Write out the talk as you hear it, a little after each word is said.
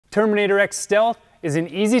Terminator X Stealth is an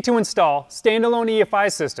easy-to-install, standalone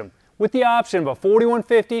EFI system with the option of a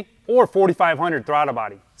 4150 or 4500 throttle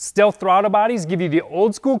body. Stealth throttle bodies give you the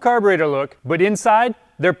old-school carburetor look, but inside,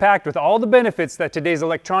 they're packed with all the benefits that today's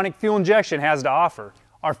electronic fuel injection has to offer.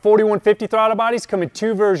 Our 4150 throttle bodies come in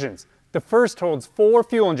two versions. The first holds 4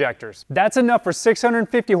 fuel injectors. That's enough for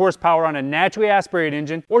 650 horsepower on a naturally aspirated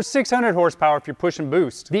engine or 600 horsepower if you're pushing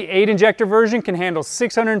boost. The 8 injector version can handle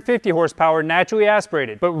 650 horsepower naturally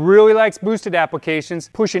aspirated, but really likes boosted applications,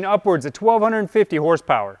 pushing upwards of 1250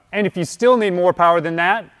 horsepower. And if you still need more power than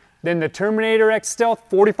that, then the Terminator X Stealth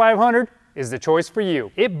 4500 is the choice for you.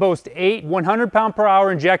 It boasts 8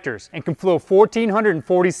 100-pound-per-hour injectors and can flow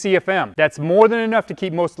 1440 CFM. That's more than enough to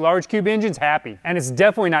keep most large cube engines happy. And it's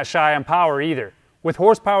definitely not shy on power either, with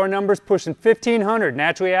horsepower numbers pushing 1500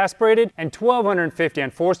 naturally aspirated and 1250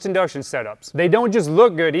 on forced induction setups. They don't just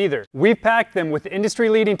look good either. We've packed them with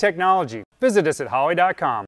industry-leading technology. Visit us at Holley.com.